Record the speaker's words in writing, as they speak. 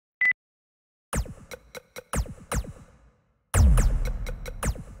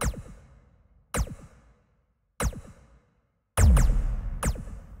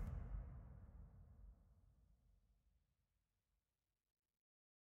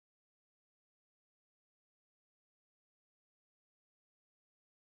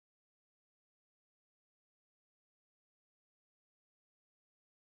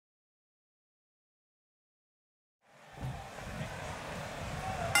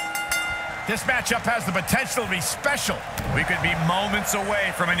This matchup has the potential to be special. We could be moments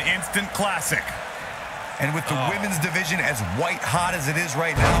away from an instant classic. And with the women's division as white hot as it is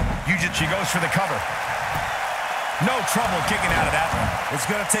right now, she goes for the cover. No trouble kicking out of that one. It's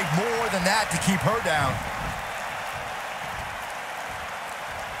going to take more than that to keep her down.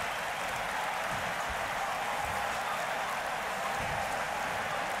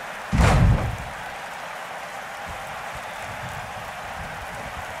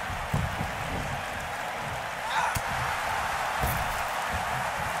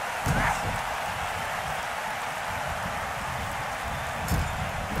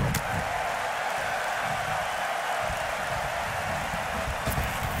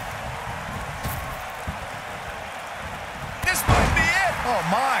 Oh,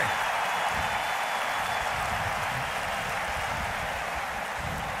 my.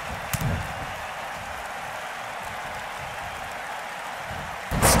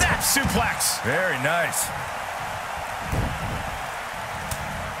 Snap suplex. Very nice.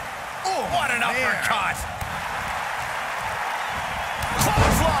 Oh, what an uppercut.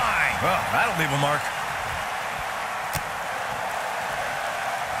 Clothesline. Well, that'll leave a mark.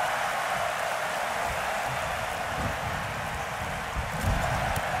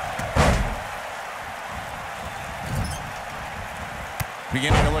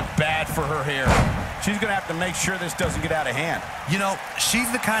 Beginning to look bad for her here. She's going to have to make sure this doesn't get out of hand. you know,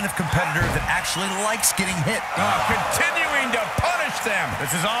 she's the kind of competitor that actually likes getting hit. Continuing to punish them.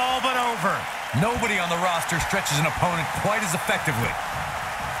 This is all but over. Nobody on the roster stretches an opponent quite as effectively.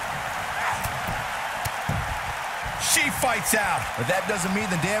 She fights out. But that doesn't mean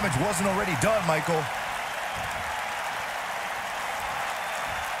the damage wasn't already done, Michael.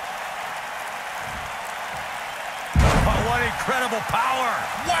 What incredible power.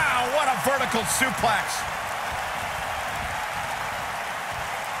 Wow, what a vertical suplex.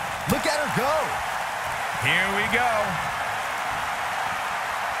 Look at her go. Here we go.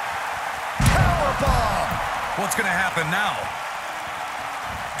 Powerbomb. What's going to happen now?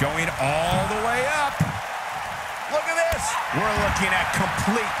 Going all the way up. Look at this. We're looking at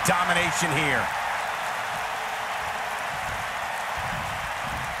complete domination here.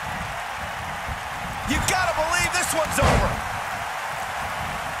 You gotta believe this one's over.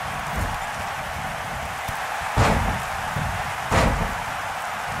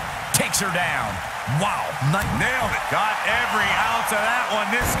 Takes her down. Wow. Nailed it. Got every ounce of that one.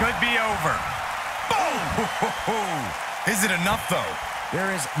 This could be over. Boom! Is it enough, though?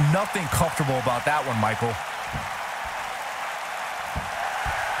 There is nothing comfortable about that one, Michael.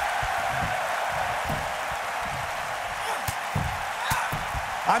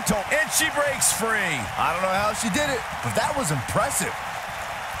 I'm told. And she breaks free. I don't know how she did it, but that was impressive.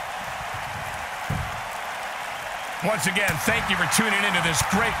 Once again, thank you for tuning into this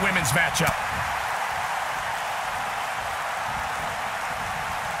great women's matchup.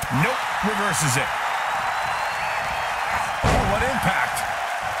 Nope, reverses it. Oh, what impact.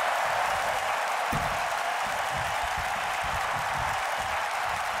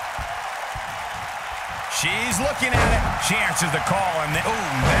 She's looking at it. She answers the call, and oh,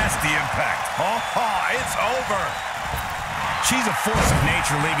 nasty impact. Oh, it's over. She's a force of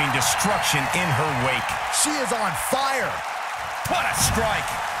nature, leaving destruction in her wake. She is on fire. What a strike.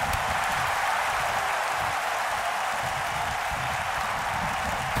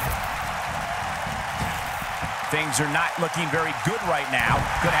 Things are not looking very good right now.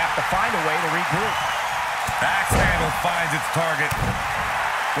 Gonna have to find a way to regroup. Axe handle finds its target.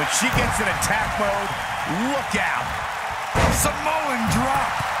 When she gets in attack mode, look out. Samoan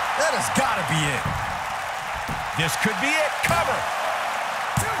drop. That has got to be it. This could be it. Cover.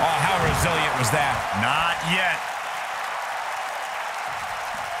 Oh, how resilient was that? Not yet.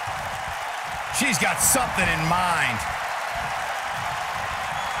 She's got something in mind.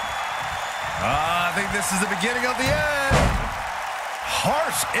 I think this is the beginning of the end.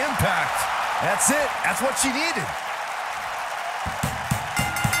 Harsh impact. That's it. That's what she needed.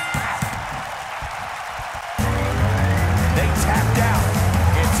 They tapped out.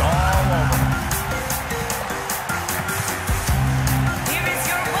 It's all over. Here is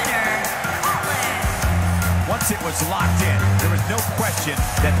your winner, Addams. Once it was locked in, there was no question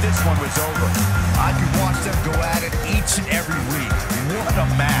that this one was over. I could watch them go at it each and every week. What a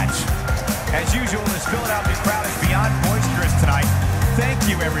match. As usual, this Philadelphia crowd is beyond boisterous tonight. Thank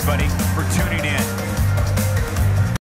you, everybody, for tuning in.